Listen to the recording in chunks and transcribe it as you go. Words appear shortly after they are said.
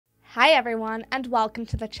Hi everyone, and welcome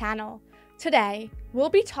to the channel. Today, we'll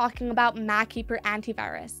be talking about MacKeeper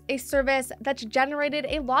Antivirus, a service that's generated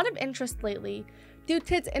a lot of interest lately due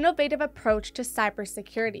to its innovative approach to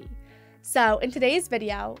cybersecurity. So, in today's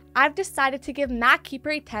video, I've decided to give MacKeeper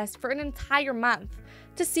a test for an entire month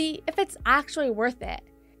to see if it's actually worth it.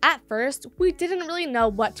 At first, we didn't really know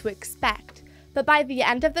what to expect, but by the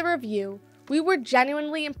end of the review, we were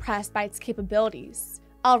genuinely impressed by its capabilities.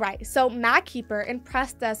 Alright, so MacKeeper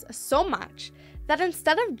impressed us so much that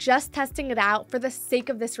instead of just testing it out for the sake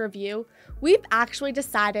of this review, we've actually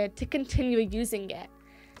decided to continue using it.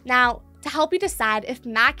 Now, to help you decide if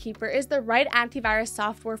MacKeeper is the right antivirus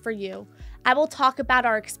software for you, I will talk about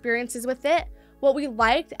our experiences with it, what we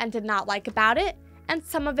liked and did not like about it, and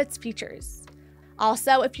some of its features.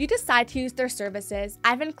 Also, if you decide to use their services,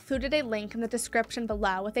 I've included a link in the description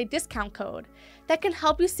below with a discount code that can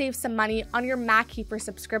help you save some money on your MacKeeper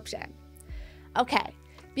subscription. Okay,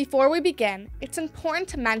 before we begin, it's important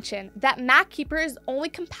to mention that MacKeeper is only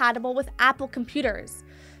compatible with Apple computers.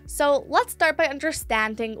 So let's start by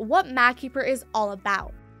understanding what MacKeeper is all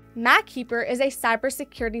about. MacKeeper is a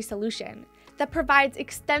cybersecurity solution that provides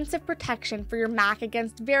extensive protection for your Mac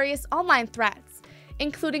against various online threats,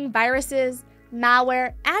 including viruses,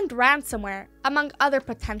 malware, and ransomware, among other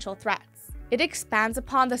potential threats. It expands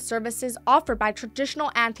upon the services offered by traditional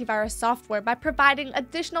antivirus software by providing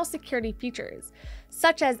additional security features,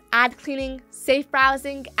 such as ad cleaning, safe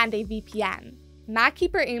browsing, and a VPN.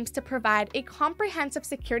 MacKeeper aims to provide a comprehensive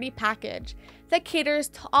security package that caters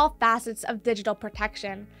to all facets of digital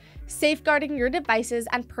protection, safeguarding your devices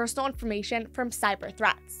and personal information from cyber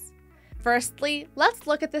threats. Firstly, let's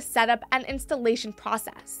look at the setup and installation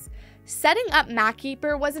process. Setting up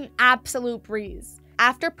MacKeeper was an absolute breeze.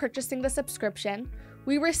 After purchasing the subscription,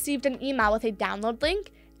 we received an email with a download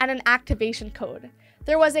link and an activation code.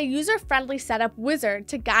 There was a user-friendly setup wizard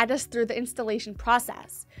to guide us through the installation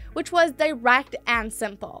process, which was direct and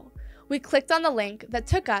simple. We clicked on the link that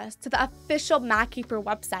took us to the official MacKeeper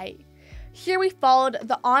website. Here we followed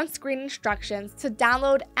the on-screen instructions to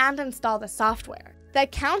download and install the software. The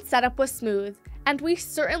account setup was smooth, and we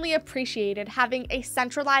certainly appreciated having a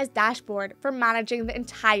centralized dashboard for managing the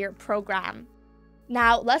entire program.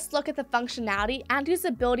 Now, let's look at the functionality and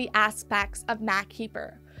usability aspects of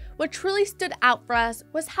MacKeeper. What truly stood out for us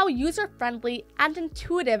was how user-friendly and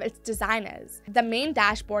intuitive its design is. The main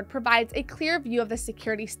dashboard provides a clear view of the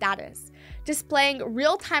security status, displaying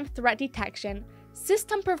real-time threat detection,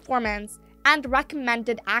 system performance, and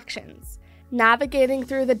recommended actions. Navigating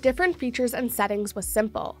through the different features and settings was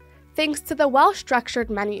simple, thanks to the well-structured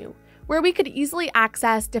menu, where we could easily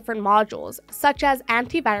access different modules such as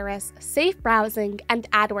antivirus, safe browsing, and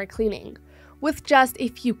adware cleaning, with just a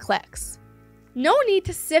few clicks. No need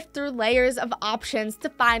to sift through layers of options to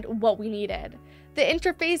find what we needed. The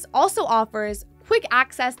interface also offers quick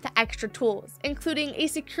access to extra tools, including a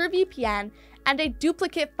secure VPN and a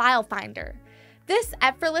duplicate file finder. This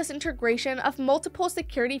effortless integration of multiple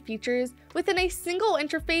security features within a single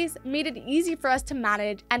interface made it easy for us to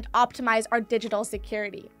manage and optimize our digital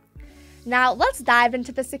security. Now, let's dive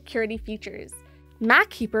into the security features.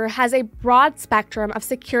 MacKeeper has a broad spectrum of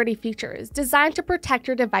security features designed to protect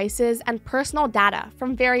your devices and personal data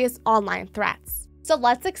from various online threats. So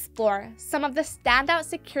let's explore some of the standout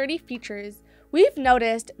security features we've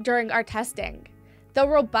noticed during our testing. The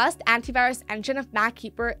robust antivirus engine of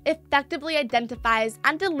MacKeeper effectively identifies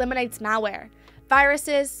and eliminates malware,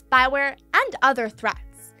 viruses, spyware, and other threats.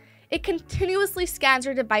 It continuously scans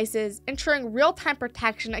your devices, ensuring real-time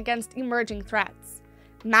protection against emerging threats.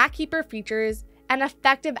 MacKeeper features an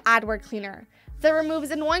effective adware cleaner that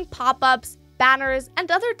removes annoying pop-ups, banners, and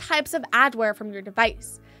other types of adware from your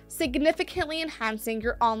device, significantly enhancing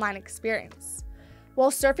your online experience.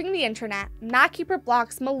 While surfing the internet, MacKeeper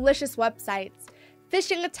blocks malicious websites,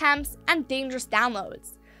 phishing attempts, and dangerous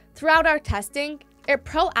downloads. Throughout our testing, it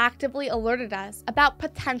proactively alerted us about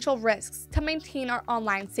potential risks to maintain our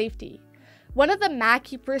online safety. One of the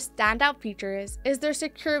MacKeeper's standout features is their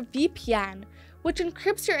secure VPN, which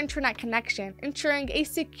encrypts your internet connection, ensuring a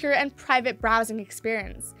secure and private browsing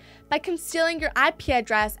experience by concealing your IP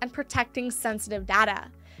address and protecting sensitive data,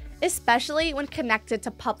 especially when connected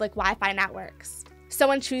to public Wi-Fi networks. So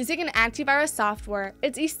when choosing an antivirus software,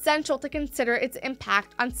 it's essential to consider its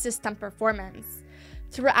impact on system performance.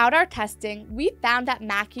 Throughout our testing, we found that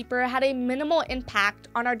MacKeeper had a minimal impact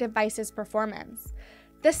on our device's performance.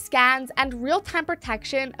 The scans and real-time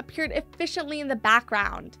protection appeared efficiently in the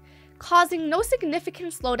background, causing no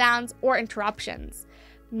significant slowdowns or interruptions.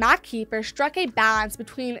 MacKeeper struck a balance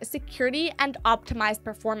between security and optimized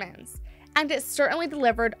performance, and it certainly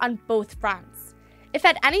delivered on both fronts. If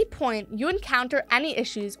at any point you encounter any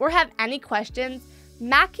issues or have any questions,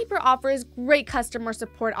 MacKeeper offers great customer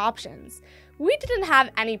support options. We didn't have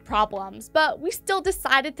any problems, but we still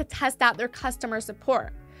decided to test out their customer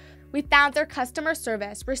support. We found their customer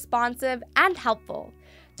service responsive and helpful.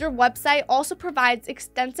 Their website also provides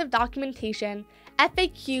extensive documentation,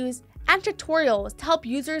 FAQs, and tutorials to help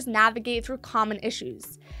users navigate through common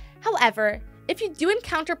issues. However, if you do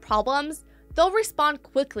encounter problems, they'll respond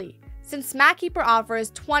quickly, since MacKeeper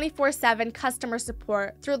offers 24/7 customer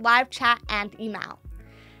support through live chat and email.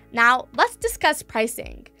 Now, let's discuss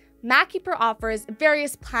pricing. MacKeeper offers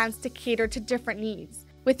various plans to cater to different needs,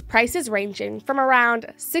 with prices ranging from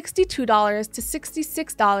around $62 to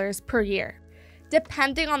 $66 per year,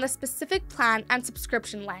 depending on the specific plan and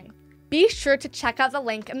subscription length. Be sure to check out the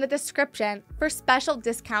link in the description for special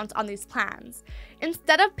discounts on these plans,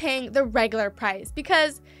 instead of paying the regular price,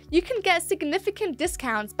 because you can get significant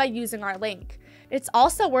discounts by using our link. It's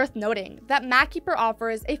also worth noting that MacKeeper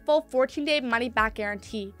offers a full 14-day money-back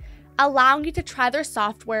guarantee, allowing you to try their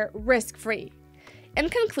software risk-free. In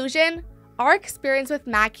conclusion, our experience with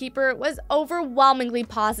MacKeeper was overwhelmingly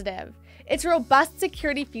positive. Its robust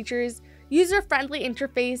security features, user-friendly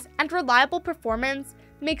interface, and reliable performance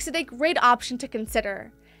makes it a great option to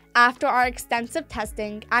consider. After our extensive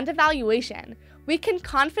testing and evaluation, we can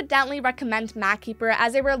confidently recommend MacKeeper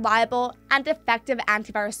as a reliable and effective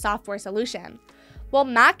antivirus software solution. While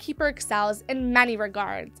MacKeeper excels in many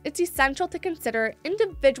regards, it's essential to consider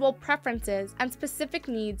individual preferences and specific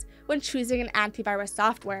needs when choosing an antivirus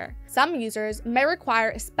software. Some users may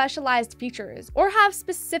require specialized features or have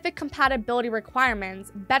specific compatibility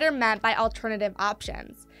requirements better met by alternative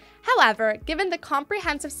options. However, given the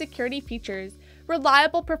comprehensive security features,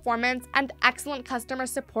 reliable performance, and excellent customer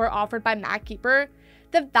support offered by MacKeeper,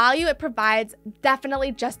 the value it provides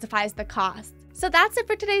definitely justifies the cost. So that's it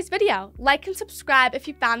for today's video. Like and subscribe if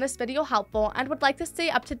you found this video helpful and would like to stay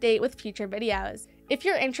up to date with future videos. If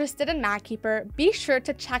you're interested in MacKeeper, be sure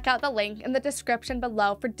to check out the link in the description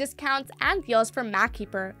below for discounts and deals for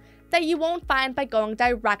MacKeeper that you won't find by going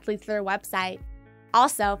directly to their website.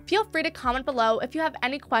 Also, feel free to comment below if you have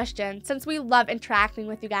any questions, since we love interacting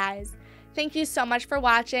with you guys. Thank you so much for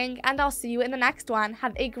watching, and I'll see you in the next one.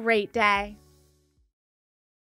 Have a great day.